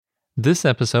This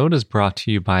episode is brought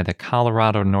to you by the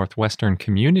Colorado Northwestern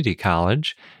Community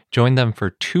College. Join them for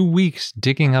 2 weeks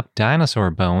digging up dinosaur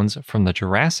bones from the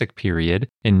Jurassic period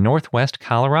in Northwest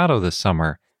Colorado this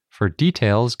summer. For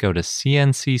details, go to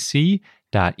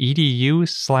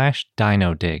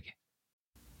cncc.edu/dinodig.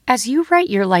 As you write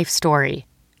your life story,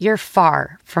 you're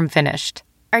far from finished.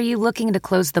 Are you looking to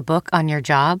close the book on your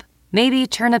job? Maybe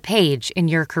turn a page in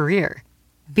your career?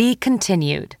 Be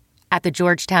continued at the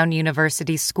Georgetown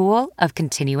University School of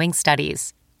Continuing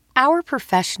Studies. Our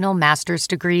professional master's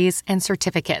degrees and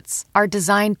certificates are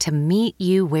designed to meet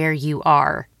you where you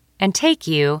are and take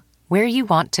you where you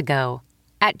want to go.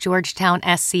 At Georgetown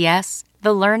SCS,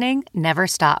 the learning never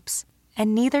stops,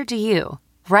 and neither do you.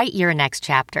 Write your next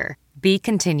chapter. Be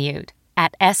continued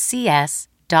at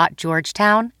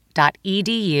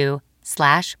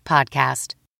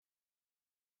scs.georgetown.edu/podcast.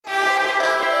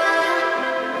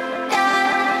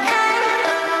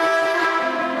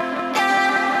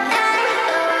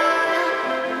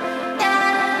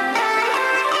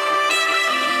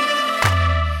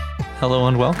 Hello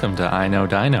and welcome to I Know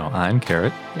Dino. I'm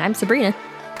Carrot. And I'm Sabrina.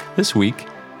 This week,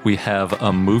 we have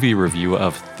a movie review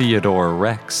of Theodore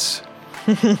Rex.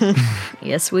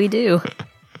 Yes, we do.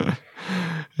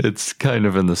 It's kind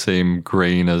of in the same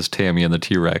grain as Tammy and the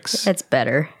T-Rex. That's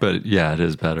better. But yeah, it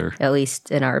is better. At least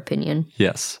in our opinion.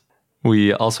 Yes.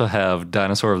 We also have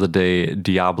Dinosaur of the Day,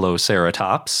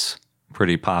 Diabloceratops.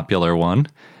 Pretty popular one.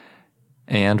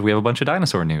 And we have a bunch of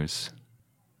dinosaur news.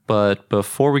 But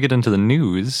before we get into the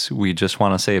news, we just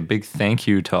want to say a big thank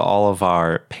you to all of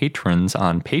our patrons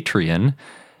on Patreon.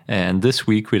 And this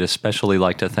week, we'd especially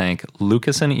like to thank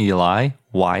Lucas and Eli,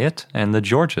 Wyatt, and the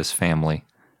Georges family.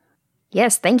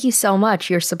 Yes, thank you so much.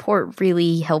 Your support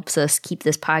really helps us keep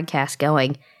this podcast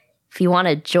going. If you want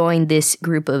to join this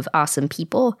group of awesome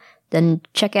people, then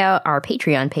check out our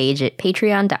Patreon page at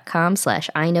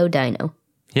patreon.com/iknowdino.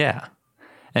 Yeah.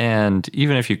 And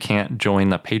even if you can't join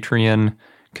the Patreon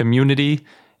community,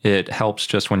 it helps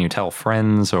just when you tell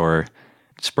friends or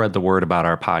spread the word about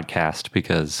our podcast,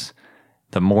 because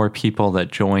the more people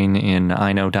that join in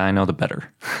I Know Dino, the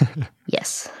better.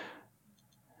 Yes.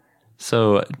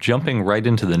 So jumping right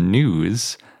into the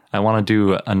news, I want to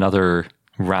do another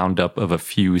roundup of a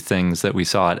few things that we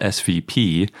saw at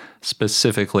SVP,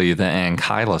 specifically the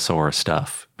ankylosaur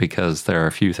stuff, because there are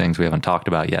a few things we haven't talked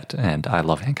about yet, and I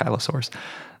love ankylosaurs.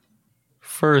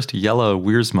 First, Jelle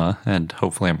Wiersma, and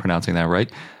hopefully I'm pronouncing that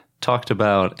right, talked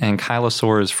about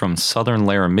ankylosaurs from southern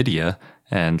Laramidia,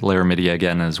 and Laramidia,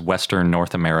 again, is western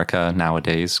North America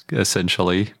nowadays,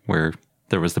 essentially, where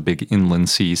there was the big inland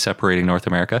sea separating North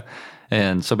America.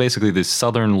 And so basically, the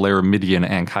southern Laramidian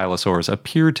ankylosaurs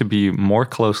appear to be more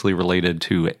closely related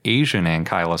to Asian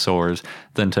ankylosaurs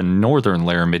than to northern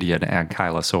Laramidian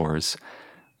ankylosaurs,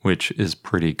 which is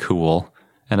pretty cool.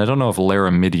 And I don't know if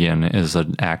Laramidian is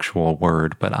an actual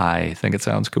word, but I think it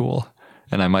sounds cool.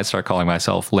 And I might start calling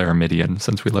myself Laramidian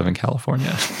since we live in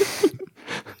California.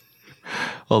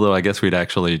 Although I guess we'd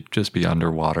actually just be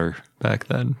underwater back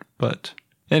then. But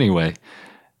anyway,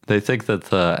 they think that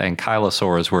the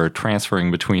ankylosaurs were transferring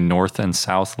between North and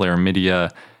South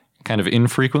Laramidia kind of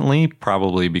infrequently,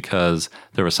 probably because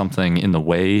there was something in the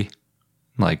way,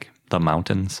 like the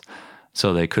mountains,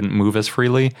 so they couldn't move as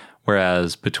freely.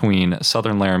 Whereas between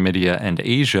southern Laramidia and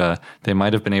Asia, they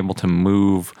might have been able to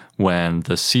move when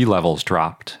the sea levels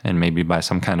dropped, and maybe by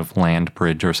some kind of land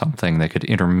bridge or something, they could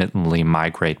intermittently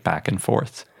migrate back and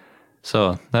forth.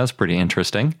 So that's pretty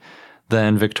interesting.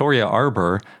 Then Victoria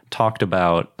Arbour talked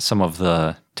about some of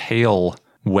the tail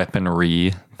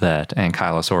weaponry that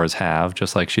ankylosaurs have,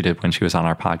 just like she did when she was on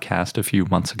our podcast a few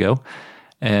months ago.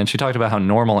 And she talked about how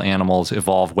normal animals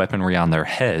evolve weaponry on their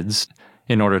heads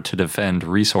in order to defend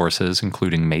resources,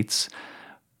 including mates.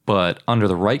 But under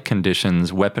the right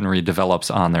conditions, weaponry develops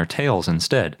on their tails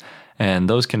instead. And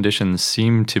those conditions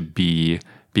seem to be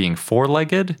being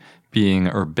four-legged, being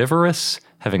herbivorous,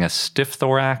 having a stiff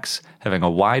thorax, having a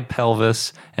wide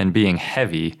pelvis, and being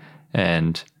heavy.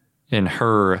 And in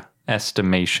her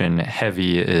estimation,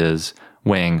 heavy is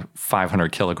weighing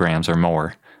 500 kilograms or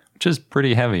more, which is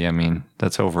pretty heavy. I mean,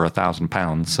 that's over 1,000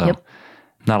 pounds. So Yep.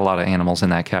 Not a lot of animals in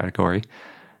that category.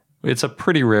 It's a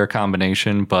pretty rare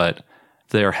combination, but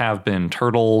there have been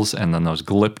turtles and then those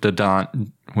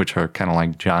glyptodont, which are kind of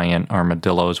like giant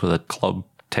armadillos with a club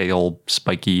tail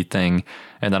spiky thing.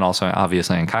 And then also,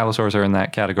 obviously, ankylosaurs are in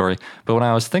that category. But when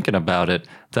I was thinking about it,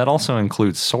 that also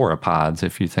includes sauropods,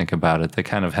 if you think about it. They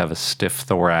kind of have a stiff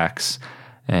thorax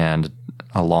and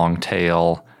a long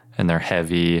tail, and they're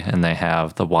heavy, and they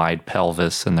have the wide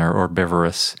pelvis, and they're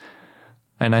herbivorous.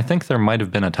 And I think there might have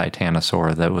been a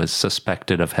titanosaur that was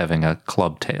suspected of having a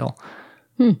club tail.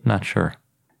 Not sure.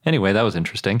 Anyway, that was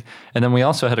interesting. And then we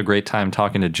also had a great time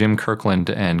talking to Jim Kirkland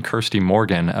and Kirsty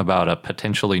Morgan about a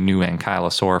potentially new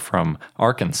ankylosaur from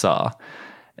Arkansas.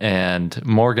 And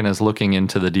Morgan is looking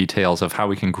into the details of how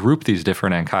we can group these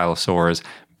different ankylosaurs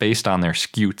based on their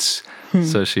scutes.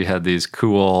 So she had these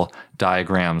cool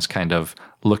diagrams kind of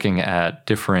looking at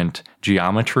different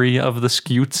geometry of the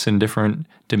scutes in different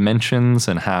dimensions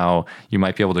and how you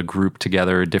might be able to group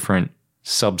together different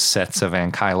subsets of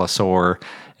ankylosaur.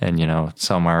 And, you know,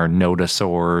 some are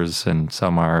nodosaurs and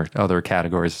some are other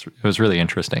categories. It was really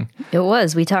interesting. It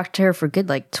was. We talked to her for good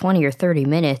 20 or 30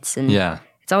 minutes. And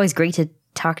it's always great to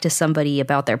talk to somebody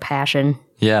about their passion.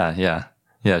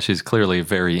 Yeah, she's clearly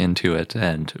very into it,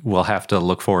 and we'll have to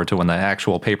look forward to when the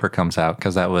actual paper comes out,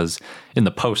 because that was in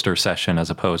the poster session as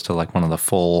opposed to one of the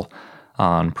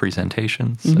full-on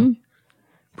presentations. So,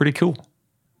 pretty cool.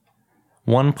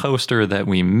 One poster that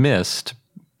we missed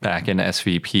back in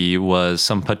SVP was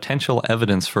some potential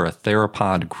evidence for a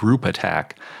theropod group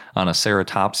attack on a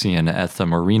ceratopsian at the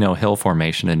Merino Hill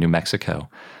Formation in New Mexico.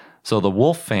 So the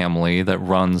Wolf family that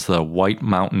runs the White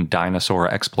Mountain Dinosaur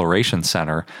Exploration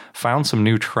Center found some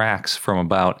new tracks from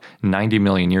about 90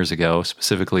 million years ago,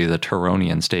 specifically the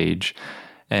Turonian stage,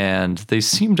 and they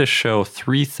seem to show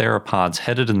 3 theropods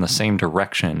headed in the same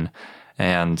direction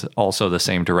and also the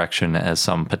same direction as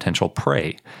some potential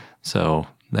prey. So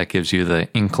that gives you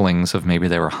the inklings of maybe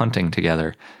they were hunting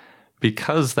together.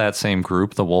 Because that same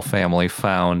group, the Wolf family,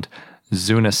 found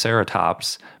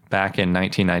Zunoceratops back in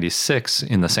 1996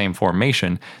 in the same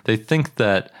formation, they think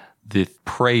that the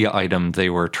prey item they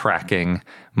were tracking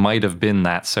might have been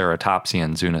that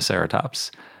ceratopsian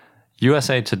Zunoceratops.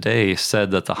 USA Today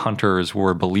said that the hunters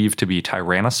were believed to be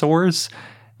tyrannosaurs,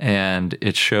 and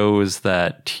it shows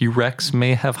that T-Rex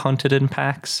may have hunted in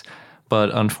packs,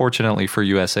 but unfortunately for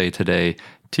USA Today,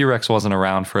 T-Rex wasn't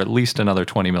around for at least another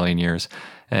 20 million years,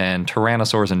 and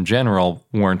tyrannosaurs in general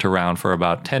weren't around for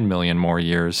about 10 million more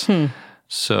years.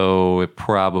 So it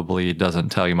probably doesn't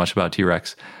tell you much about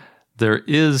T-Rex. There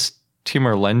is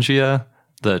Timurlengia,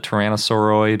 the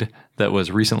tyrannosauroid that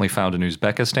was recently found in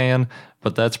Uzbekistan,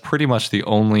 but that's pretty much the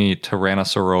only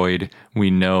tyrannosauroid we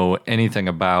know anything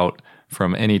about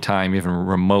from any time even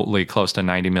remotely close to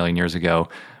 90 million years ago.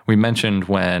 We mentioned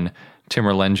when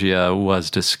Timurlengia was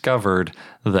discovered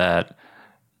that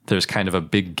there's kind of a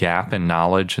big gap in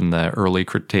knowledge in the early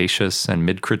Cretaceous and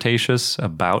mid-Cretaceous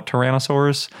about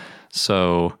tyrannosaurs.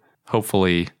 So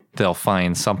hopefully they'll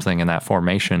find something in that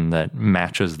formation that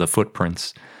matches the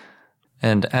footprints.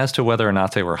 And as to whether or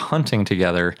not they were hunting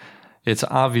together, it's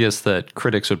obvious that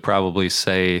critics would probably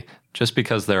say just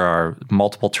because there are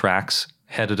multiple tracks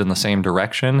headed in the same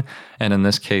direction, and in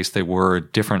this case they were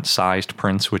different sized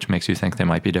prints, which makes you think they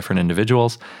might be different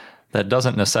individuals, that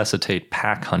doesn't necessitate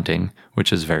pack hunting,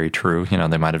 which is very true. You know,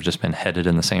 they might have just been headed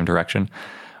in the same direction.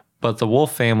 But the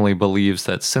Wolf family believes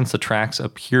that since the tracks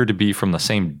appear to be from the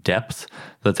same depth,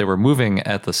 that they were moving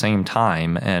at the same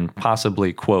time and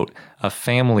possibly, quote, a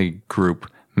family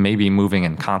group may be moving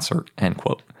in concert, end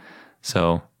quote.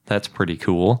 So that's pretty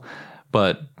cool.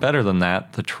 But better than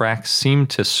that, the tracks seem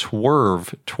to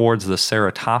swerve towards the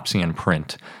ceratopsian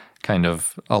print, kind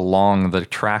of along the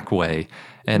trackway.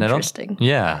 And interesting.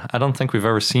 I don't think we've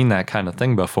ever seen that kind of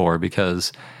thing before,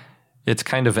 because it's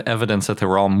kind of evidence that they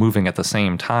were all moving at the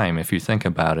same time, if you think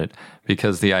about it,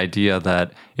 because the idea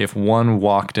that if one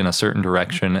walked in a certain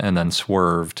direction and then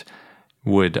swerved,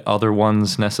 would other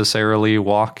ones necessarily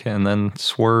walk and then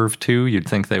swerve too? You'd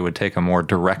think they would take a more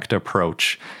direct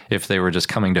approach if they were just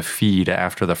coming to feed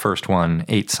after the first one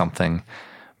ate something.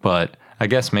 But I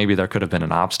guess maybe there could have been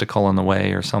an obstacle in the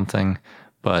way or something.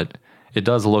 But it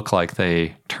does look like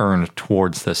they turned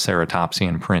towards the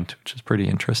ceratopsian print, which is pretty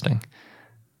interesting.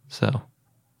 So,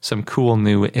 some cool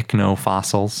new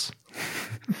ichnofossils.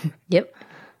 Yep.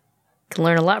 Can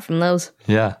learn a lot from those.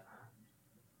 Yeah.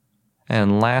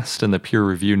 And last in the peer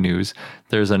review news,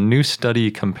 there's a new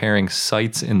study comparing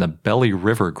sites in the Belly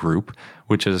River Group,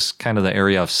 which is kind of the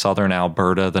area of southern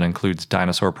Alberta that includes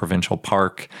Dinosaur Provincial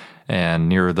Park and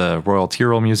near the Royal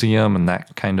Tyrrell Museum and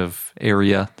that kind of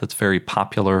area that's very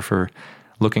popular for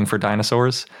looking for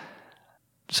dinosaurs.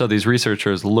 So these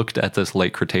researchers looked at this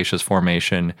late Cretaceous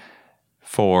formation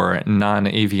for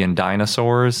non-avian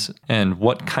dinosaurs and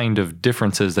what kind of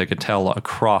differences they could tell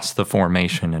across the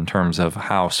formation in terms of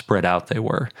how spread out they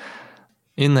were.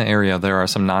 In the area, there are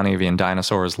some non-avian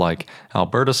dinosaurs like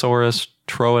Albertosaurus,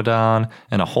 Troodon,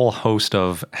 and a whole host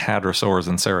of hadrosaurs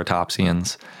and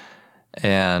ceratopsians.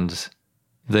 And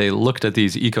they looked at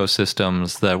these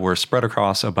ecosystems that were spread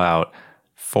across about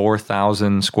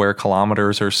 4,000 square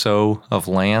kilometers or so of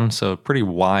land, so a pretty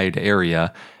wide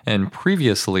area. And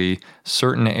previously,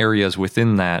 certain areas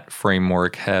within that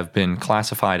framework have been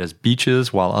classified as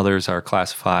beaches, while others are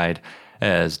classified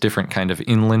as different kind of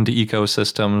inland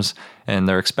ecosystems. And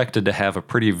they're expected to have a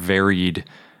pretty varied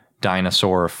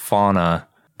dinosaur fauna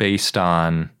based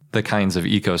on the kinds of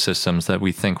ecosystems that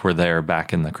we think were there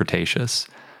back in the Cretaceous.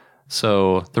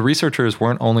 So the researchers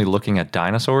weren't only looking at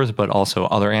dinosaurs, but also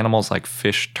other animals like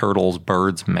fish, turtles,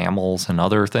 birds, mammals, and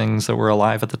other things that were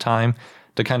alive at the time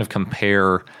to kind of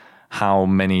compare how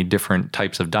many different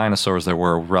types of dinosaurs there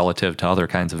were relative to other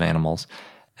kinds of animals.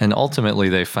 And ultimately,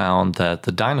 they found that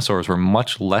the dinosaurs were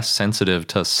much less sensitive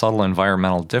to subtle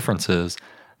environmental differences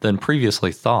than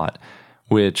previously thought,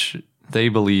 which they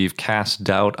believe casts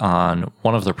doubt on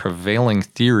one of the prevailing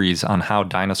theories on how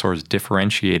dinosaurs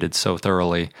differentiated so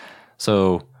thoroughly.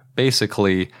 So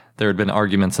basically, there had been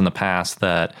arguments in the past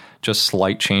that just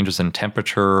slight changes in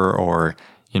temperature or,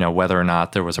 whether or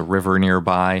not there was a river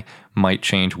nearby might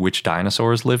change which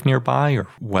dinosaurs live nearby, or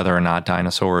whether or not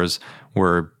dinosaurs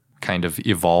were kind of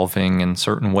evolving in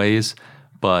certain ways.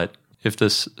 But if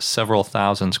this several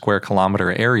thousand square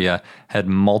kilometer area had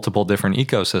multiple different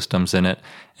ecosystems in it,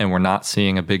 and we're not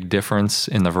seeing a big difference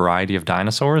in the variety of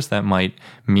dinosaurs, that might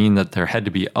mean that there had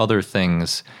to be other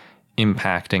things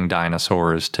impacting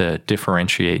dinosaurs to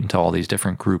differentiate into all these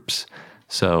different groups.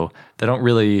 So they don't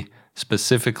really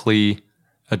specifically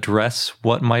address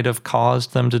what might have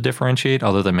caused them to differentiate,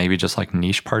 other than maybe just like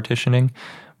niche partitioning.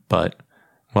 But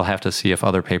we'll have to see if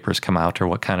other papers come out or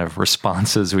what kind of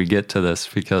responses we get to this,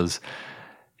 because,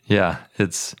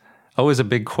 it's always a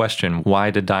big question. Why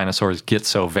did dinosaurs get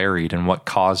so varied, and what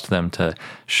caused them to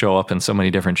show up in so many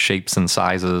different shapes and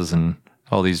sizes and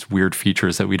all these weird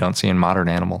features that we don't see in modern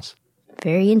animals?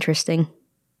 Very interesting.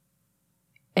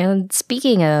 And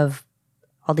speaking of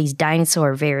all these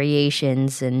dinosaur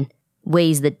variations and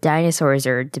ways that dinosaurs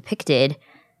are depicted,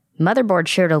 Motherboard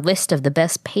shared a list of the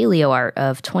best paleo art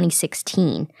of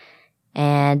 2016,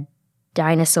 and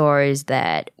dinosaurs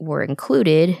that were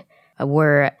included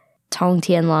were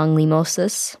Tongtianlong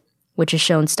limosus, which is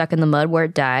shown stuck in the mud where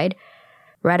it died,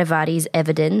 Radivades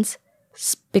evidens,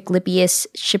 Spiclipius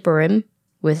shipperim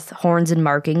with horns and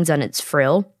markings on its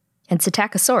frill, and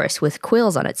Psittacosaurus with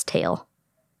quills on its tail.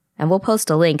 And we'll post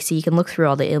a link so you can look through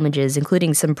all the images,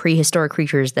 including some prehistoric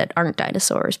creatures that aren't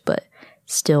dinosaurs, but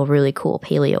still really cool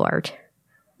paleo art.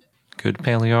 Good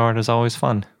paleo art is always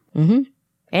fun. Mm-hmm.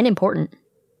 And important.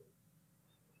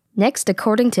 Next,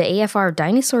 according to AFR,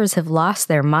 dinosaurs have lost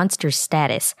their monster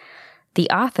status. The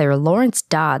author, Lawrence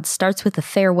Dodd, starts with a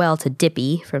farewell to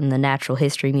Dippy from the Natural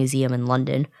History Museum in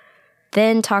London,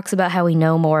 then talks about how we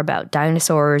know more about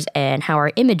dinosaurs and how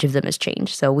our image of them has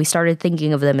changed. So we started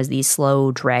thinking of them as these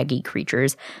slow, draggy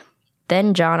creatures.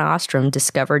 Then John Ostrom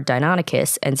discovered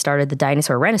Deinonychus and started the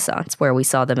dinosaur renaissance, where we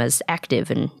saw them as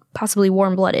active and possibly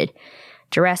warm-blooded.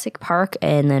 Jurassic Park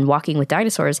and then Walking with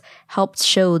Dinosaurs helped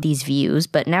show these views,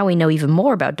 but now we know even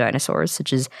more about dinosaurs,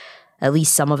 such as at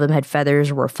least some of them had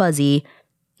feathers or were fuzzy,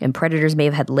 and predators may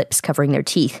have had lips covering their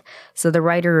teeth. So the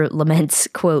writer laments,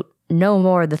 quote, "No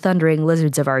more the thundering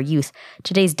lizards of our youth.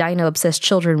 Today's dino-obsessed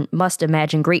children must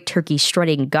imagine great turkeys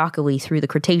strutting gawkily through the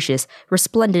Cretaceous,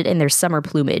 resplendent in their summer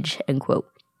plumage," end quote.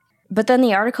 But then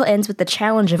the article ends with the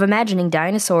challenge of imagining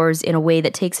dinosaurs in a way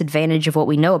that takes advantage of what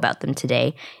we know about them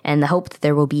today, and the hope that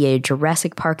there will be a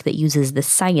Jurassic Park that uses the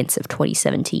science of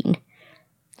 2017.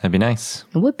 That'd be nice.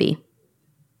 It would be.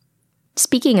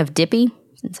 Speaking of Dippy,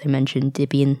 since I mentioned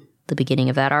Dippy in the beginning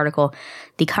of that article,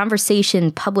 The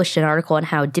Conversation published an article on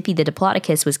how Dippy the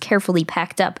Diplodocus was carefully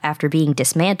packed up after being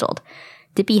dismantled.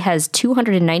 Dippy has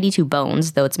 292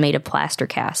 bones, though it's made of plaster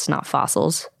casts, not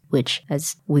fossils, which,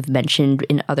 as we've mentioned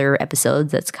in other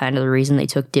episodes, that's kind of the reason they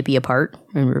took Dippy apart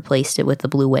and replaced it with the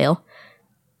blue whale.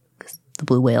 Because the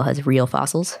blue whale has real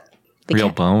fossils. Real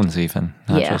bones, even,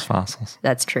 not just fossils.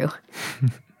 That's true.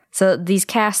 So these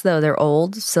casts, though, they're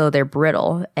old, so they're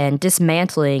brittle, and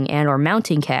dismantling and or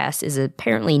mounting casts is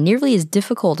apparently nearly as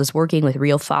difficult as working with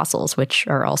real fossils, which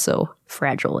are also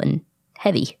fragile and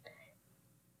heavy.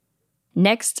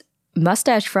 Next,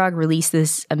 Mustache Frog released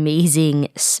this amazing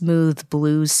smooth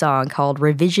blues song called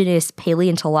Revisionist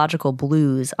Paleontological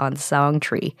Blues on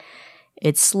Songtree.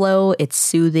 It's slow, it's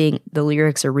soothing, the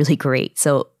lyrics are really great.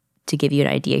 So to give you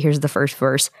an idea, here's the first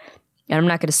verse. And I'm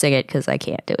not going to sing it because I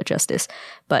can't do it justice.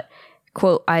 But,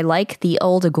 quote, "I like the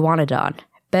old iguanodon,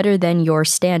 better than your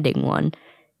standing one.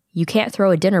 You can't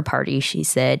throw a dinner party," she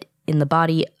said, "in the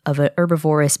body of an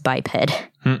herbivorous biped."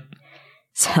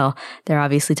 So they're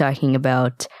obviously talking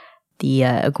about the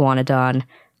iguanodon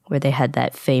where they had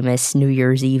that famous New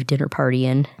Year's Eve dinner party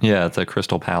in. Yeah, it's the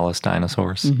Crystal Palace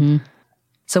dinosaurs. Mm-hmm.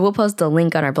 So we'll post a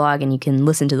link on our blog and you can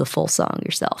listen to the full song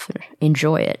yourself and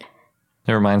enjoy it.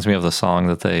 It reminds me of the song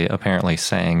that they apparently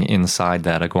sang inside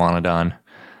that iguanodon.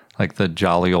 Like, the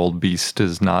jolly old beast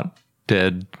is not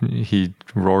dead, he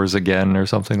roars again, or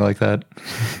something like that.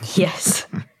 Yes.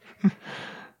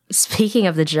 Speaking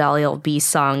of the Jolly Old Beast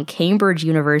song, Cambridge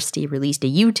University released a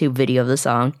YouTube video of the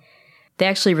song. They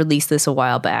actually released this a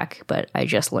while back, but I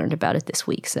just learned about it this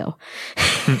week, so.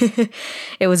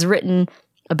 It was written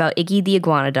about Iggy the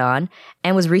Iguanodon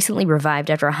and was recently revived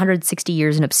after 160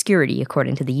 years in obscurity,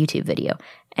 according to the YouTube video.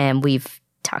 And we've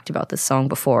talked about this song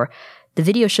before. The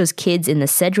video shows kids in the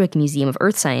Sedgwick Museum of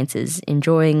Earth Sciences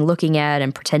enjoying looking at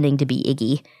and pretending to be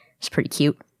Iggy. It's pretty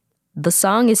cute. The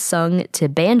song is sung to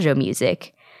banjo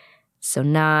music, so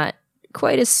not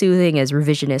quite as soothing as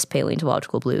revisionist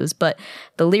paleontological blues, but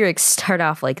the lyrics start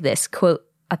off like this, quote,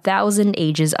 1,000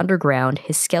 ages underground,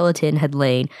 his skeleton had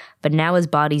lain, but now his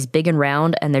body's big and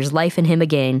round, and there's life in him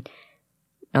again.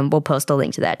 We'll post a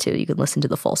link to that, too. You can listen to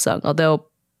the full song. Although,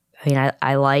 I mean,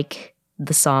 I like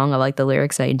the song. I like the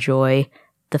lyrics. I enjoy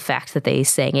the fact that they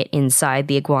sang it inside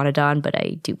the iguanodon, but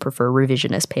I do prefer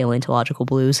revisionist paleontological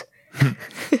blues.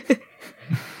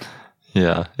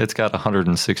 Yeah, it's got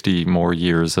 160 more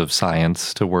years of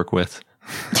science to work with.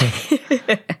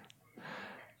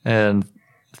 And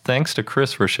thanks to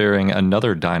Chris for sharing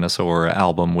another dinosaur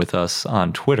album with us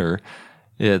on Twitter.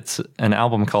 It's an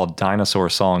album called Dinosaur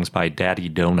Songs by Daddy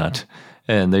Donut.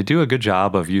 And they do a good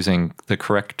job of using the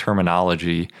correct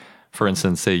terminology. For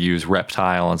instance, they use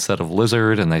reptile instead of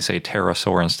lizard, and they say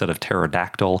pterosaur instead of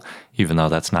pterodactyl, even though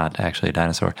that's not actually a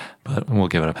dinosaur, but we'll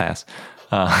give it a pass.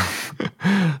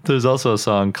 There's also a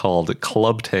song called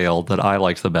Clubtail that I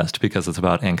liked the best because it's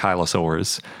about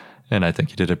ankylosaurs. And I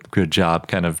think he did a good job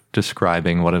kind of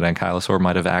describing what an ankylosaur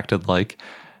might have acted like.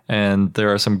 And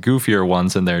there are some goofier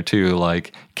ones in there too,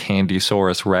 like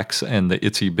Candysaurus Rex and the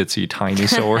Itsy Bitsy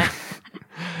Tinysaur,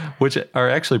 which are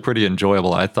actually pretty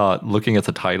enjoyable. I thought looking at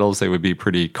the titles, they would be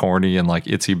pretty corny, and like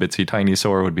Itsy Bitsy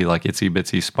Tinysaur would be like Itsy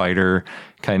Bitsy Spider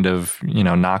kind of,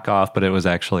 knockoff, but it was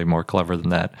actually more clever than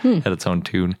that, had its own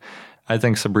tune. I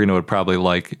think Sabrina would probably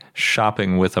like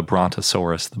Shopping with a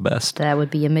Brontosaurus the best. That would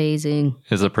be amazing.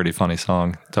 It's a pretty funny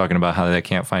song, talking about how they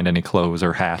can't find any clothes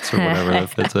or hats or whatever that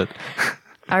fits it.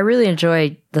 I really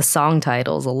enjoy the song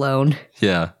titles alone.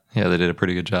 Yeah, they did a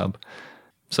pretty good job.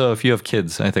 So if you have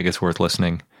kids, I think it's worth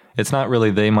listening. It's not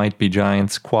really They Might Be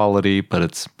Giants quality, but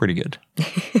it's pretty good.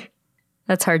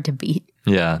 That's hard to beat.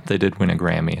 Yeah, they did win a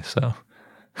Grammy, so.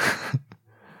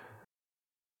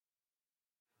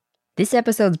 This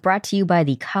episode's brought to you by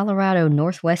the Colorado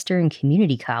Northwestern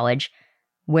Community College,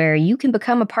 where you can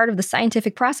become a part of the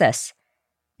scientific process.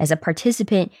 As a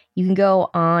participant, you can go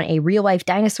on a real-life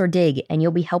dinosaur dig, and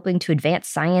you'll be helping to advance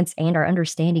science and our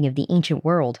understanding of the ancient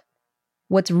world.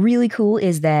 What's really cool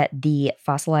is that the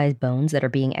fossilized bones that are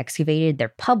being excavated,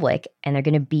 they're public, and they're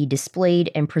going to be displayed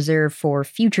and preserved for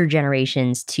future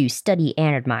generations to study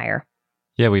and admire.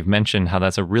 Yeah, we've mentioned how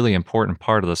that's a really important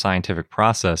part of the scientific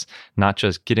process, not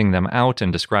just getting them out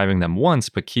and describing them once,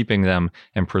 but keeping them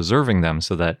and preserving them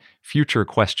so that future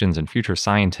questions and future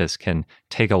scientists can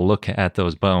take a look at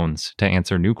those bones to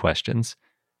answer new questions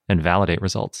and validate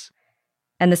results.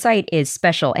 And the site is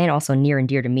special and also near and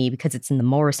dear to me because it's in the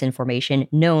Morrison Formation,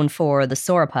 known for the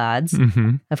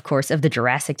sauropods, of course, of the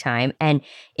Jurassic time. And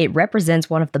it represents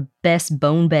one of the best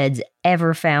bone beds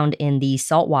ever found in the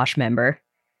saltwash member.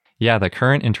 Yeah, the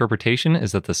current interpretation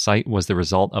is that the site was the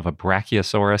result of a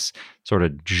Brachiosaurus sort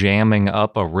of jamming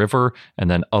up a river and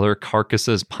then other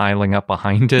carcasses piling up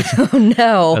behind it. Oh,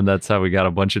 no. And that's how we got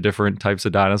a bunch of different types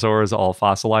of dinosaurs all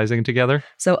fossilizing together.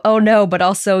 So, oh no, but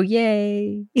also,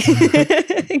 yay.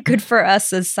 Good for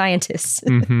us as scientists.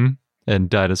 And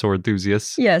dinosaur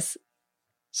enthusiasts. Yes.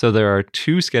 So there are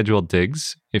 2 scheduled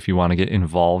digs if you want to get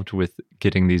involved with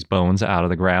getting these bones out of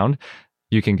the ground.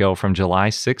 You can go from July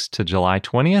 6th to July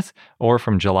 20th or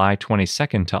from July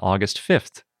 22nd to August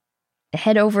 5th.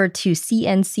 Head over to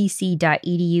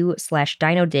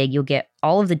cncc.edu/dinodig. You'll get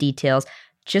all of the details.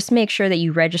 Just make sure that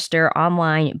you register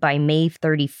online by May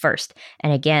 31st.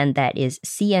 And again, that is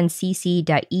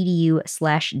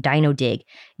cncc.edu/dinodig,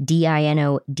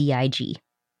 DINODIG.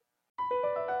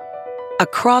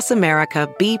 Across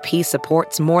America, BP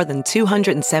supports more than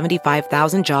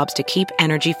 275,000 jobs to keep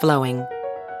energy flowing.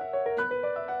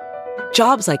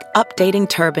 Jobs like updating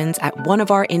turbines at one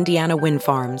of our Indiana wind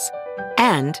farms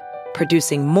and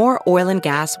producing more oil and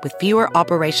gas with fewer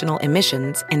operational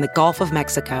emissions in the Gulf of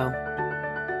Mexico.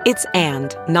 It's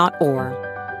and, not or.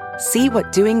 See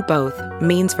what doing both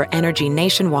means for energy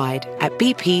nationwide at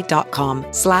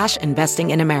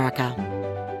bp.com/investing in America.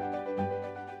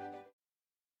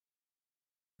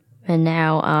 And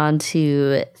now on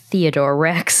to Theodore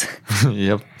Rex,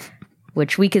 Yep.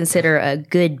 which we consider a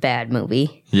good bad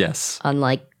movie, Yes.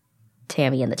 unlike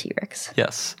Tammy and the T-Rex.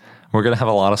 Yes. We're going to have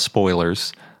a lot of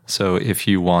spoilers. So if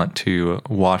you want to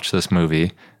watch this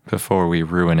movie before we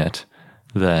ruin it,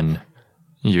 then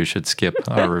you should skip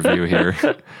our review here.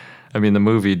 I mean, the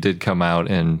movie did come out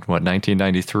in,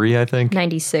 1993, I think?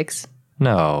 96.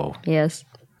 No. Yes.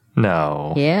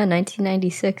 No. Yeah,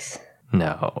 1996.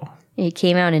 No. It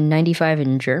came out in 95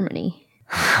 in Germany.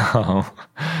 Oh,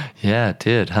 yeah, it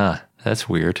did, huh? That's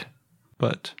weird.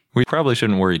 But we probably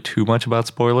shouldn't worry too much about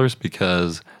spoilers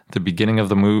because the beginning of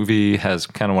the movie has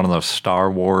kind of one of those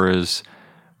Star Wars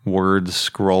words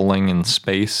scrolling in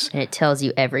space. And it tells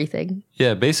you everything.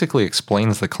 Yeah, it basically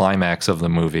explains the climax of the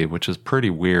movie, which is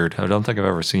pretty weird. I don't think I've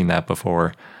ever seen that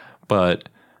before. But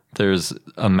there's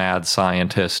a mad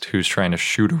scientist who's trying to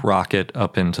shoot a rocket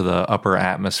up into the upper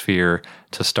atmosphere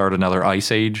to start another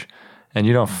ice age. And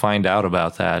you don't find out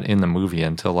about that in the movie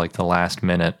until like the last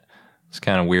minute. It's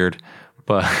kind of weird.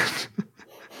 But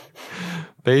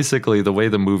basically, the way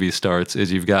the movie starts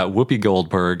is you've got Whoopi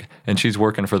Goldberg, and she's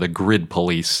working for the Grid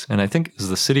Police. And I think, is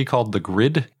the city called the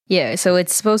Grid? Yeah, so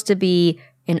it's supposed to be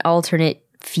an alternate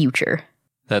future.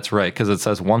 That's right, because it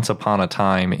says once upon a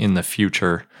time in the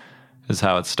future is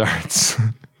how it starts.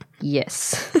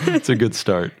 Yes. It's a good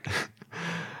start.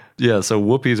 Yeah, so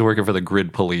Whoopi's working for the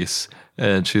Grid Police,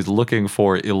 and she's looking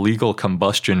for illegal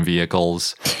combustion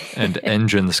vehicles and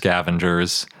engine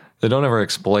scavengers. They don't ever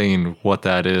explain what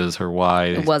that is or why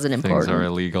It wasn't things important. are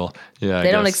illegal. Yeah,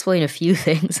 They don't explain a few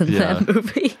things in that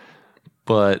movie.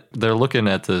 But they're looking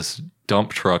at this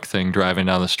dump truck thing driving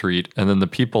down the street, and then the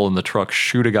people in the truck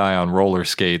shoot a guy on roller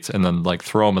skates and then like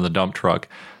throw him in the dump truck.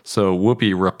 So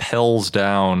Whoopi rappels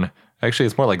down. Actually,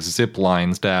 it's more like zip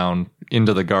lines down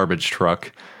into the garbage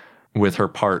truck with her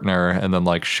partner and then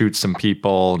like shoots some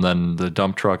people, and then the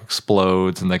dump truck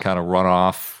explodes and they kind of run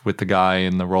off with the guy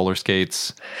in the roller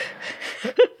skates.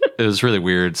 It was really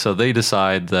weird. So they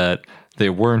decide that they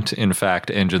weren't in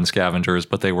fact engine scavengers,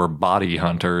 but they were body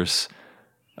hunters,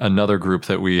 another group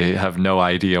that we have no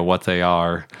idea what they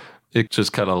are. It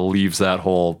just kind of leaves that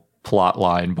whole plot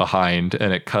line behind,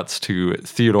 and it cuts to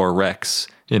Theodore Rex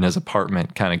in his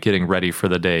apartment kind of getting ready for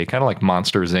the day, kind of like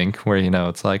Monsters, Inc., where,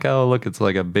 it's like, oh, look, it's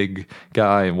like a big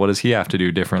guy. What does he have to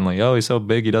do differently? Oh, he's so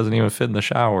big, he doesn't even fit in the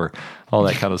shower. All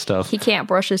that kind of stuff. He can't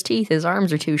brush his teeth. His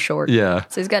arms are too short. Yeah.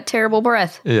 So he's got terrible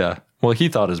breath. Yeah. Well, he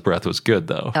thought his breath was good,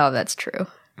 though. Oh, that's true.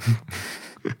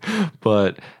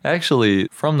 But actually,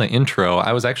 from the intro,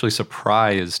 I was actually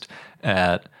surprised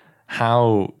at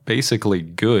how basically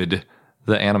good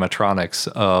the animatronics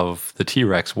of the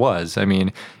T-Rex was. I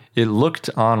mean, it looked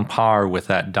on par with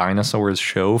that Dinosaurs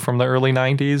show from the early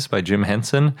 90s by Jim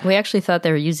Henson. We actually thought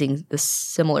they were using the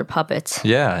similar puppets.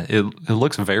 Yeah, it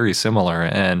looks very similar.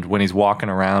 And when he's walking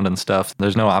around and stuff,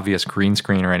 there's no obvious green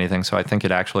screen or anything. So I think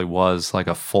it actually was like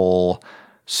a full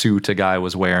suit a guy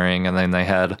was wearing. And then they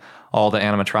had all the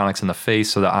animatronics in the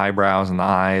face, so the eyebrows and the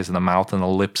eyes and the mouth and the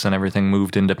lips and everything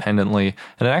moved independently.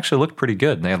 And it actually looked pretty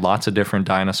good. And they had lots of different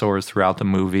dinosaurs throughout the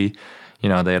movie.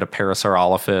 They had a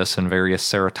Parasaurolophus and various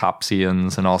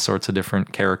Ceratopsians and all sorts of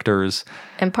different characters.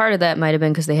 And part of that might have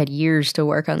been because they had years to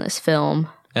work on this film.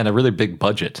 And a really big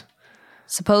budget.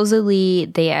 Supposedly,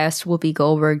 they asked Whoopi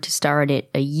Goldberg to star in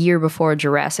it a year before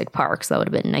Jurassic Park, so that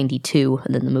would have been 92,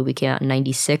 and then the movie came out in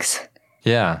 96.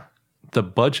 Yeah. The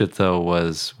budget, though,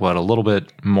 was, a little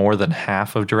bit more than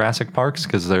half of Jurassic Park's,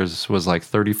 because theirs was like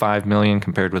 $35 million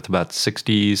compared with about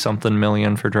 60-something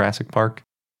million for Jurassic Park.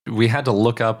 We had to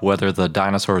look up whether the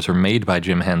dinosaurs were made by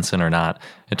Jim Henson or not.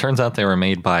 It turns out they were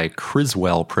made by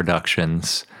Criswell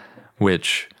Productions,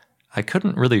 which I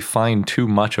couldn't really find too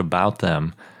much about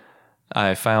them.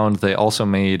 I found they also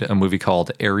made a movie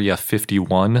called Area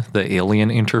 51, The Alien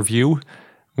Interview.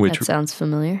 Which That sounds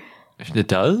familiar. It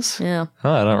does? Yeah.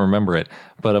 Oh, I don't remember it.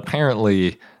 But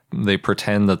apparently they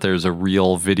pretend that there's a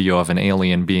real video of an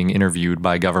alien being interviewed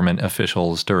by government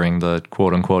officials during the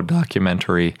quote-unquote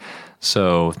documentary.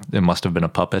 So it must have been a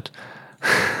puppet.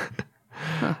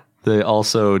 They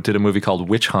also did a movie called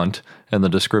Witch Hunt, and the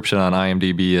description on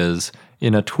IMDb is,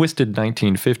 in a twisted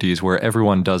 1950s where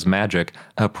everyone does magic,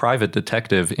 a private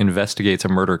detective investigates a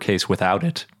murder case without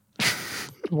it.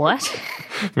 What?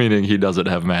 Meaning he doesn't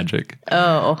have magic.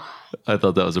 Oh. I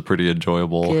thought that was a pretty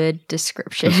enjoyable Good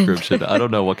description. I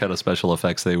don't know what kind of special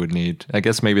effects they would need. I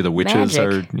guess maybe the witches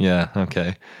Magic. are... Yeah,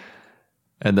 okay.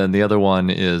 And then the other one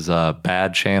is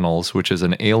Bad Channels, which is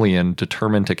an alien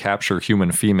determined to capture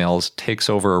human females, takes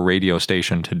over a radio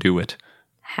station to do it.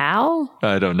 How?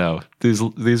 I don't know.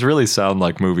 These really sound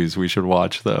like movies we should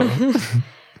watch, though.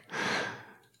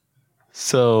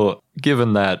 So,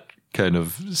 given that kind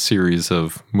of series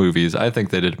of movies, I think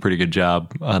they did a pretty good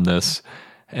job on this.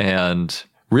 And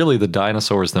really, the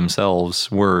dinosaurs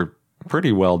themselves were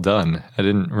pretty well done. I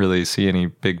didn't really see any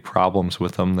big problems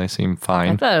with them. They seemed I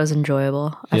fine. thought it was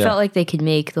enjoyable. I Yeah. felt like they could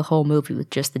make the whole movie with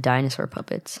just the dinosaur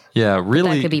puppets. Yeah, That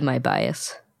really. could be my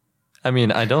bias. I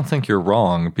mean, I don't think you're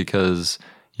wrong because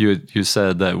you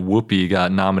said that Whoopi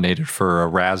got nominated for a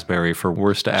Raspberry for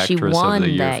Worst Actress won of the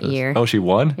Year. that for this. year. Oh, she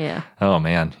won? Yeah. Oh,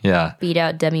 man. Yeah. Beat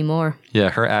out Demi Moore. Yeah,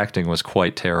 her acting was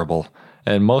quite terrible.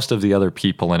 And most of the other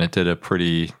people in it did a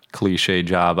pretty cliche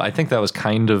job. I think that was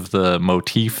kind of the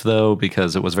motif, though,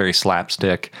 because it was very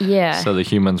slapstick. Yeah. So the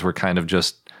humans were kind of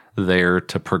just there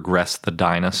to progress the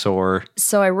dinosaur.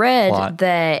 So I read Plot.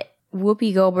 that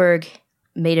Whoopi Goldberg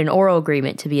made an oral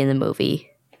agreement to be in the movie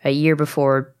a year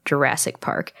before Jurassic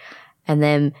Park. And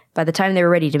then by the time they were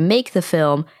ready to make the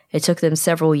film, it took them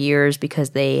several years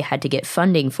because they had to get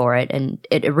funding for it. And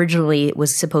it originally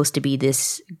was supposed to be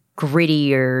this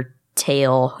grittier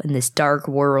tale in this dark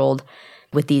world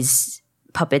with these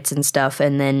puppets and stuff.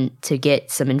 And then to get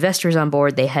some investors on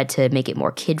board, they had to make it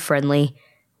more kid-friendly,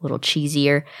 a little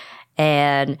cheesier.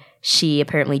 And she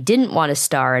apparently didn't want to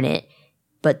star in it,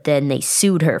 but then they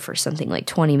sued her for something like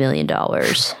 $20 million.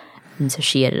 And so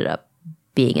she ended up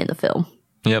being in the film.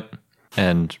 Yep.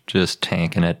 And just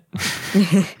tanking it.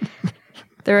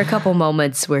 There are a couple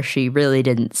moments where she really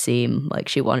didn't seem like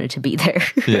she wanted to be there.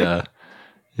 Yeah.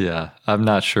 Yeah. I'm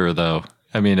not sure, though.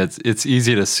 I mean, it's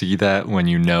easy to see that when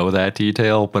you know that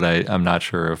detail, but I'm not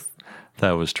sure if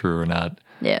that was true or not.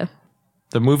 Yeah.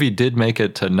 The movie did make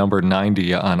it to number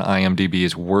 90 on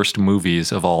IMDb's worst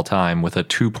movies of all time with a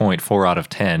 2.4 out of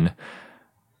 10,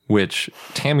 which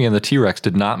Tammy and the T-Rex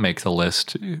did not make the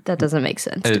list. That doesn't make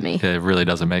sense to me. It really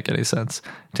doesn't make any sense.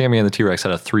 Tammy and the T-Rex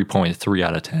had a 3.3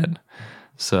 out of 10.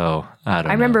 So, I don't know.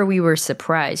 I remember we were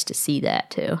surprised to see that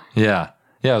too. Yeah.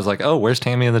 Yeah, I was like, oh, where's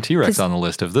Tammy and the T-Rex on the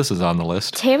list if this is on the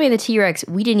list? Tammy and the T-Rex,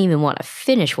 we didn't even want to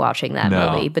finish watching that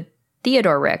No. movie, but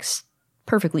Theodore Rex,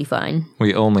 perfectly fine.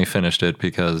 We only finished it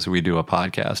because we do a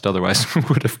podcast. Otherwise, we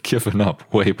would have given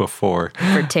up way before.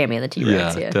 For Tammy and the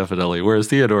T-Rex, yeah. Definitely. Whereas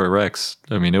Theodore Rex,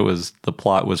 I mean, the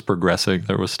plot was progressing.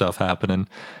 There was stuff happening.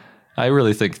 I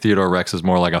really think Theodore Rex is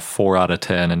more like a 4 out of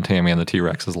 10, and Tammy and the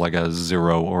T-Rex is like a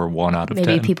 0 or 1 out of 10.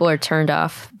 Maybe people are turned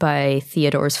off by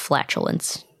Theodore's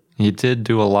flatulence. He did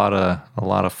do a lot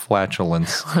of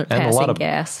flatulence. A lot of and passing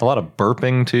gas. A lot of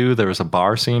burping, too. There was a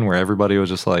bar scene where everybody was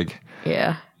just like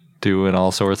Yeah. doing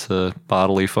all sorts of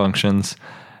bodily functions.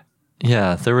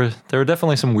 Yeah, there were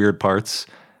definitely some weird parts.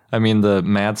 I mean, the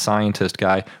mad scientist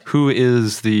guy, who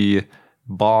is the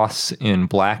boss in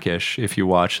Blackish, if you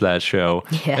watch that show,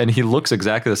 Yeah. and he looks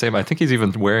exactly the same. I think he's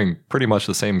even wearing pretty much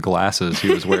the same glasses he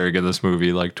was wearing in this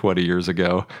movie like 20 years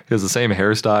ago. He has the same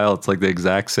hairstyle. It's like the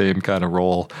exact same kind of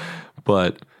role,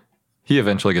 but he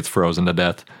eventually gets frozen to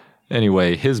death.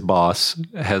 Anyway, his boss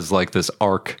has like this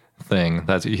arc thing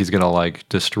that he's going to like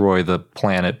destroy the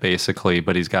planet basically,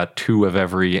 but he's got 2 of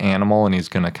every animal and he's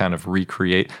going to kind of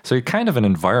recreate. So he's kind of an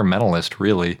environmentalist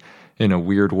really in a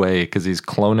weird way because he's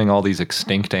cloning all these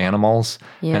extinct animals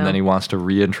Yeah. and then he wants to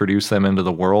reintroduce them into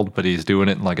the world, but he's doing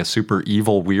it in like a super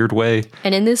evil weird way.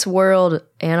 And in this world,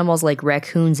 animals like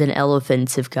raccoons and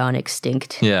elephants have gone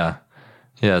extinct. Yeah.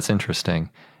 Yeah, it's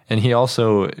interesting. And he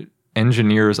also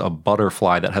engineers a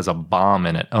butterfly that has a bomb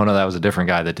in it. Oh no, that was a different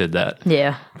guy that did that.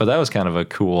 Yeah. But that was kind of a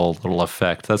cool little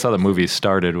effect. That's how the movie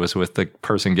started, was with the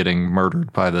person getting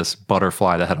murdered by this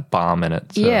butterfly that had a bomb in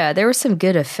it. So, Yeah, there were some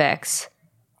good effects.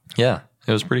 yeah,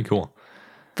 it was pretty cool.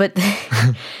 But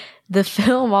the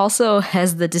film also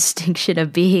has the distinction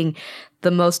of being the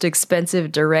most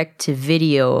expensive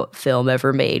direct-to-video film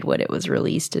ever made when it was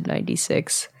released in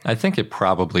 96. I think it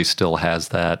probably still has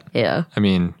that. Yeah. I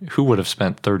mean, who would have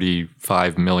spent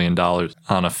 $35 million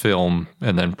on a film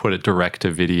and then put it direct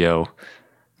to video?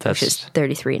 That's Just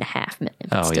 33.5 million.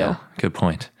 But oh still. yeah, good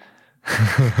point.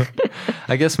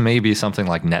 I guess maybe something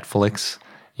like Netflix.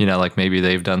 You know, like maybe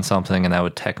they've done something and that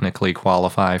would technically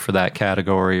qualify for that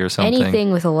category or something.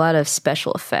 Anything with a lot of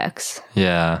special effects.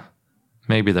 Yeah.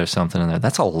 Maybe there's something in there.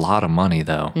 That's a lot of money,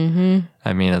 though. Mm-hmm.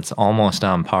 I mean, it's almost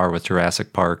on par with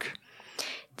Jurassic Park.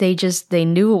 They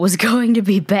knew it was going to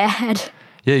be bad.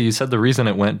 Yeah, you said the reason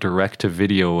it went direct to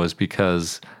video was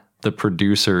because the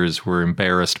producers were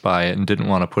embarrassed by it and didn't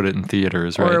want to put it in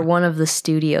theaters, right? Or one of the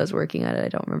studios working on it. I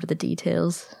don't remember the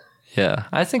details. Yeah,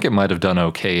 I think it might have done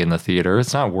okay in the theater.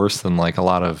 It's not worse than like a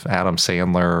lot of Adam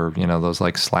Sandler, or, those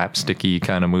like slapsticky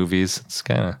kind of movies.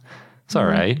 It's all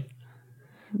right.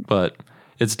 But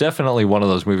it's definitely one of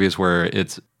those movies where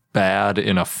it's bad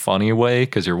in a funny way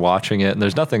because you're watching it and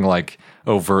there's nothing like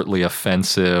overtly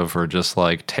offensive or just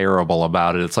like terrible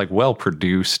about it. It's like well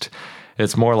produced.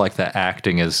 It's more like the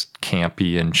acting is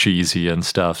campy and cheesy and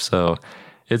stuff. So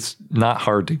it's not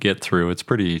hard to get through. It's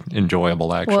pretty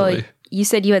enjoyable, actually. Well, you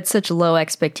said you had such low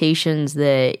expectations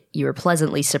that you were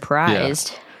pleasantly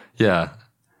surprised. Yeah.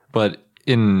 But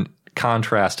in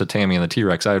contrast to Tammy and the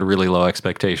T-Rex, I had really low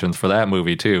expectations for that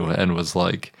movie too and was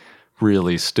like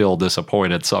really still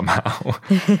disappointed somehow.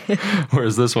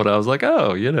 Whereas this one, I was like,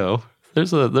 oh,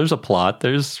 there's a plot.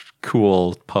 There's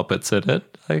cool puppets in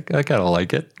it. I kind of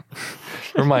like it.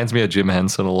 Reminds me of Jim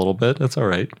Henson a little bit. It's all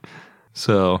right.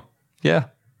 So, yeah.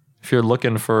 If you're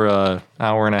looking for a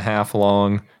hour and a half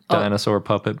long dinosaur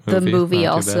puppet movie. The movie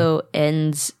also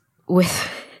ends with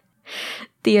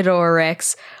Theodore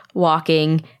Rex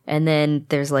walking, and then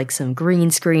there's like some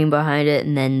green screen behind it,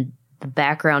 and then the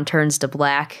background turns to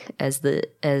black as the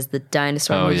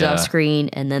dinosaur moves off screen,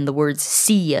 and then the words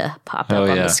 "see ya" pop up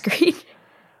on the screen.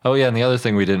 Oh yeah, and the other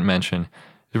thing we didn't mention,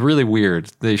 it's really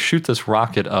weird. They shoot this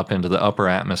rocket up into the upper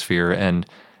atmosphere, and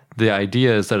the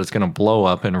idea is that it's going to blow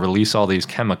up and release all these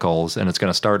chemicals, and it's going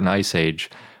to start an ice age.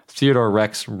 Theodore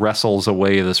Rex wrestles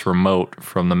away this remote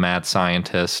from the mad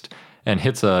scientist and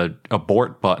hits a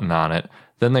abort button on it.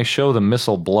 Then they show the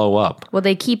missile blow up. Well,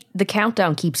 the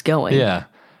countdown keeps going. Yeah.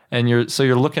 And you're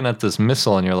looking at this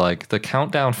missile and you're like, the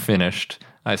countdown finished.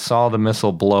 I saw the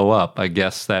missile blow up. I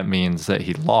guess that means that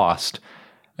he lost.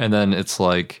 And then it's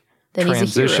like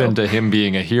transition to him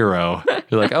being a hero.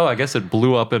 You're like, oh, I guess it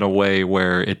blew up in a way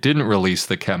where it didn't release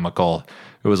the chemical.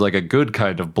 It was like a good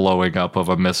kind of blowing up of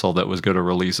a missile that was going to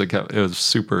release a chemical. It was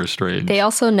super strange. They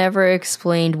also never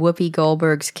explained Whoopi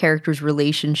Goldberg's character's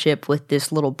relationship with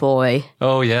this little boy.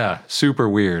 Oh, yeah. Super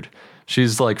weird.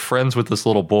 She's like friends with this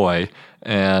little boy,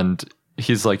 and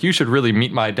he's like, you should really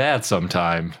meet my dad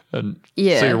sometime. And so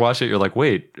you're watching it, you're like,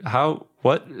 wait, how?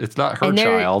 What? It's not her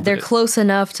child. They're close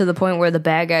enough to the point where the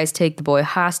bad guys take the boy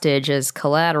hostage as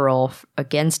collateral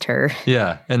against her.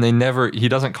 Yeah, and he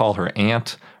doesn't call her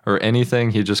aunt or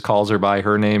anything. He just calls her by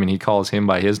her name, and he calls him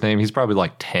by his name. He's probably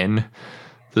like 10.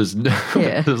 There's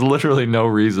literally no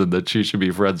reason that she should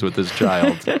be friends with this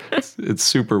child. It's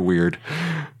super weird.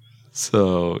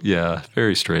 So, yeah,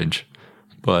 very strange.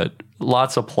 But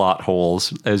lots of plot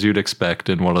holes, as you'd expect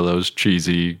in one of those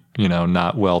cheesy,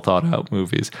 not well thought out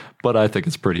movies. But I think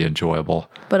it's pretty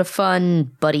enjoyable. But a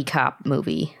fun buddy cop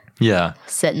movie. Yeah.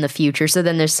 Set in the future. So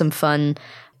then there's some fun,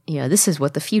 this is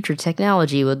what the future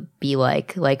technology would be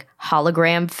like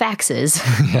hologram faxes.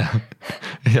 Yeah.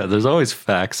 Yeah, there's always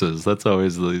faxes. That's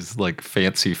always these like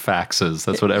fancy faxes.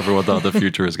 That's what everyone thought the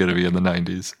future is going to be in the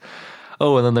 90s.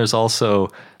 Oh, and then there's also,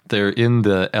 they're in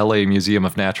the LA Museum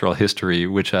of Natural History,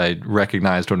 which I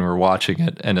recognized when we were watching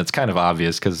it. And it's kind of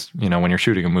obvious because, when you're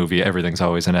shooting a movie, everything's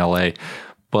always in LA.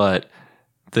 But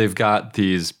they've got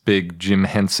these big Jim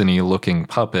Henson-y looking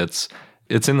puppets.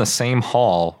 It's in the same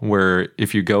hall where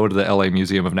if you go to the LA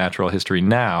Museum of Natural History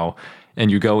now and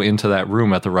you go into that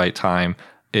room at the right time,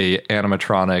 a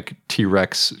animatronic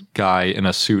T-Rex guy in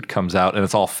a suit comes out and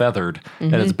it's all feathered.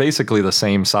 Mm-hmm. And it's basically the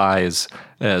same size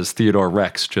as Theodore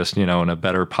Rex, just, in a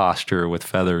better posture with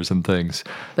feathers and things.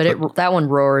 But that one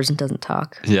roars and doesn't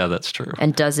talk. Yeah, that's true.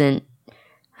 And doesn't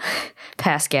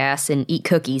pass gas and eat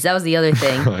cookies. That was the other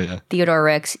thing. Oh, yeah. Theodore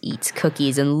Rex eats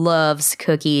cookies and loves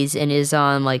cookies and is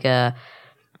on like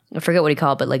I forget what he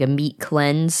called it, but like a meat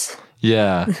cleanse.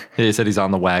 Yeah. He said he's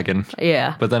on the wagon.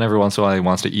 Yeah. But then every once in a while he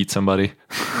wants to eat somebody.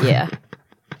 Yeah.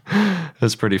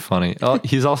 That's pretty funny. Oh,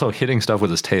 he's also hitting stuff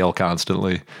with his tail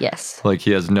constantly. Yes. Like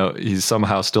he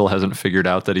somehow still hasn't figured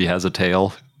out that he has a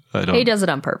tail. He does it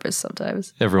on purpose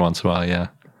sometimes. Every once in a while, yeah.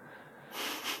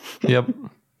 Yep.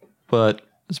 But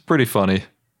it's pretty funny.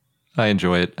 I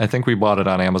enjoy it. I think we bought it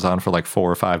on Amazon for like $4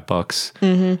 or $5.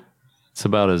 Mm-hmm. It's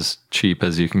about as cheap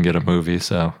as you can get a movie,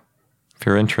 so if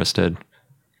you're interested,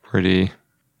 pretty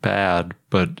bad,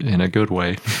 but in a good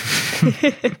way.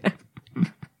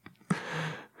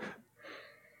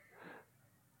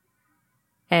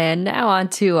 And now on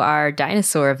to our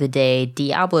dinosaur of the day,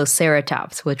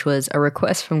 Diabloceratops, which was a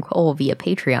request from Cole via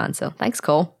Patreon, so thanks,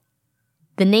 Cole.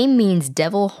 The name means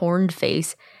devil horned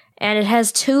face, and it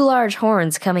has 2 large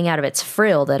horns coming out of its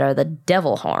frill that are the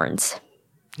devil horns.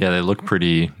 Yeah, they look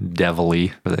pretty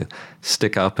devilly. They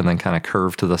stick up and then kind of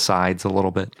curve to the sides a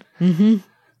little bit. Mm-hmm.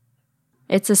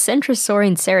 It's a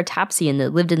centrosaurian ceratopsian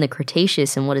that lived in the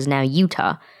Cretaceous in what is now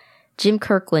Utah. Jim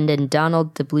Kirkland and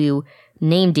Donald W.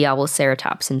 named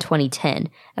Diabloceratops in 2010,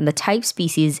 and the type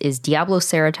species is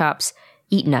Diabloceratops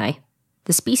eatoni.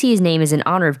 The species name is in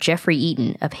honor of Jeffrey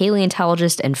Eaton, a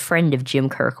paleontologist and friend of Jim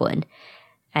Kirkland.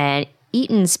 And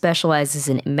Eaton specializes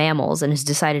in mammals and has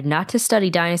decided not to study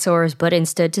dinosaurs, but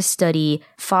instead to study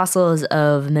fossils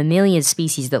of mammalian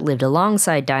species that lived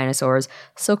alongside dinosaurs.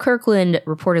 So Kirkland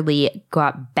reportedly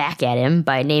got back at him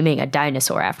by naming a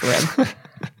dinosaur after him.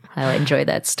 I enjoy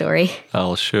that story.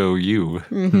 I'll show you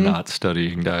not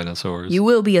studying dinosaurs. You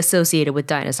will be associated with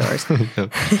dinosaurs.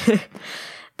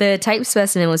 The type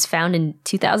specimen was found in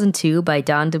 2002 by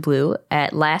Don DeBlue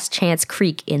at Last Chance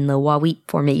Creek in the Wahweap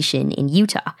Formation in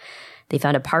Utah. They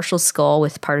found a partial skull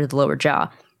with part of the lower jaw,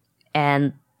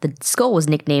 and the skull was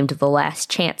nicknamed the Last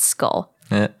Chance Skull.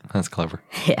 That's clever.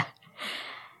 Yeah.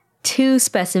 2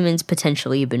 specimens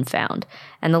potentially have been found,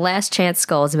 and the Last Chance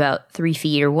Skull is about 3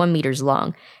 feet or 1 meter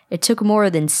long. It took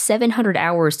more than 700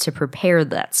 hours to prepare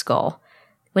that skull.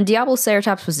 When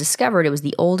Diabloceratops was discovered, it was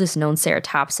the oldest known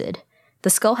ceratopsid. The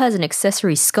skull has an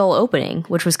accessory skull opening,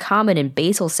 which was common in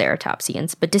basal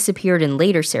ceratopsians, but disappeared in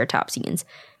later ceratopsians,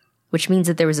 which means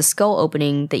that there was a skull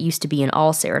opening that used to be in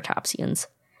all ceratopsians.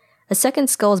 A second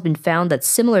skull has been found that's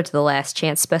similar to the Last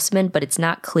Chance specimen, but it's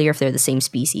not clear if they're the same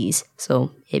species, so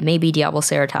it may be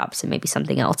Diabloceratops, it may be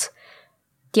something else.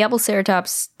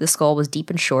 Diabloceratops, the skull was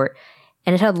deep and short,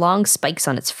 and it had long spikes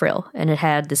on its frill, and it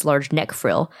had this large neck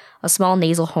frill, a small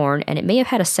nasal horn, and it may have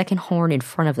had a second horn in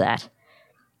front of that.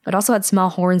 It also had small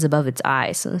horns above its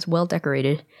eyes, so it's well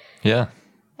decorated. Yeah.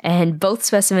 And both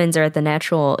specimens are at the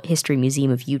Natural History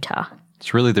Museum of Utah.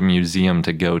 It's really the museum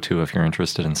to go to if you're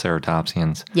interested in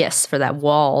ceratopsians. Yes, for that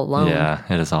wall alone. Yeah,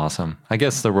 it is awesome. I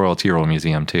guess the Royal Tyrrell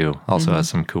Museum, too, also has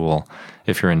some cool,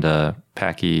 if you're into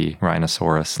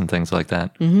Pachyrhinosaurus and things like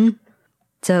that. Mm-hmm.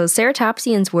 So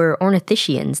ceratopsians were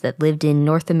ornithischians that lived in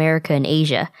North America and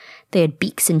Asia. They had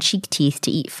beaks and cheek teeth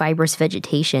to eat fibrous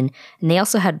vegetation, and they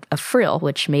also had a frill,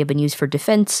 which may have been used for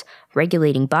defense,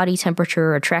 regulating body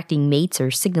temperature, attracting mates, or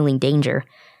signaling danger.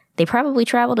 They probably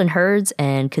traveled in herds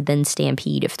and could then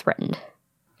stampede if threatened.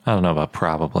 I don't know about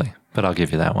probably, but I'll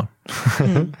give you that one.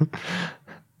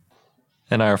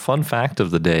 And our fun fact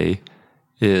of the day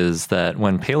is that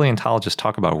when paleontologists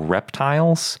talk about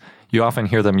reptiles, you often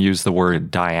hear them use the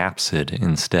word diapsid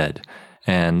instead.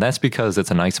 And that's because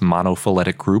it's a nice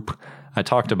monophyletic group. I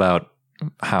talked about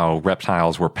how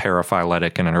reptiles were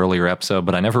paraphyletic in an earlier episode,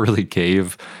 but I never really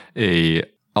gave a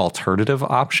alternative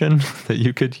option that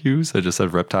you could use. I just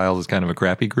said reptiles is kind of a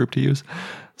crappy group to use.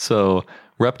 So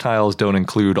reptiles don't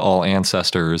include all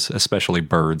ancestors, especially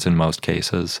birds in most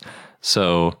cases.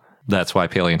 So that's why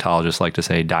paleontologists like to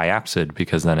say diapsid,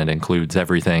 because then it includes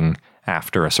everything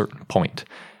after a certain point.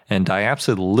 And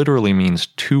diapsid literally means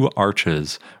 2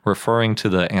 arches, referring to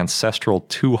the ancestral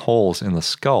 2 holes in the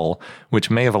skull, which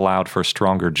may have allowed for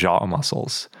stronger jaw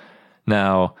muscles.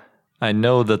 Now, I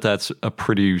know that that's a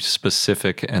pretty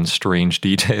specific and strange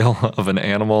detail of an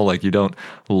animal. Like, you don't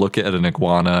look at an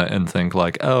iguana and think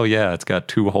like, oh yeah, it's got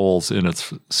 2 holes in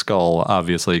its skull,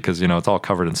 obviously, because, it's all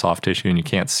covered in soft tissue and you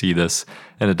can't see this,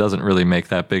 and it doesn't really make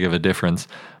that big of a difference.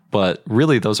 But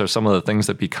really, those are some of the things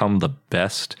that become the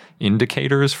best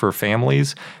indicators for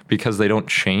families because they don't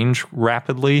change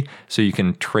rapidly, so you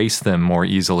can trace them more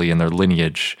easily in their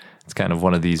lineage. It's kind of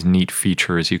one of these neat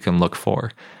features you can look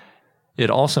for. It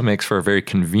also makes for a very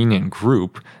convenient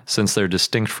group since they're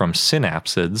distinct from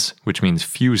synapsids, which means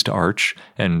fused arch,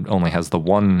 and only has the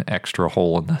 1 extra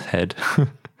hole in the head.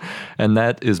 And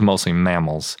that is mostly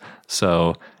mammals.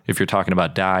 So if you're talking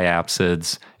about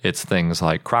diapsids, it's things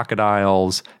like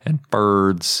crocodiles and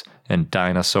birds and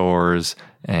dinosaurs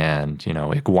and,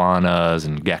 iguanas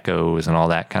and geckos and all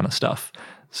that kind of stuff.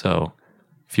 So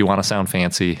if you want to sound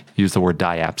fancy, use the word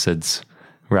diapsids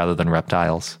rather than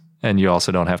reptiles. And you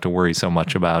also don't have to worry so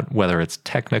much about whether it's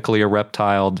technically a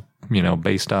reptile,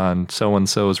 based on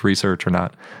so-and-so's research or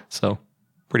not. So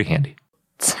pretty handy.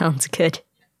 Sounds good.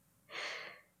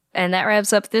 And that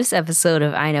wraps up this episode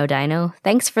of I Know Dino.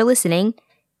 Thanks for listening.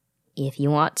 If you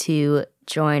want to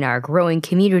join our growing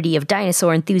community of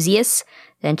dinosaur enthusiasts,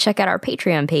 then check out our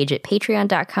Patreon page at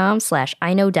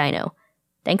patreon.com/iknowdino.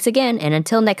 Thanks again, and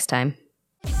until next time.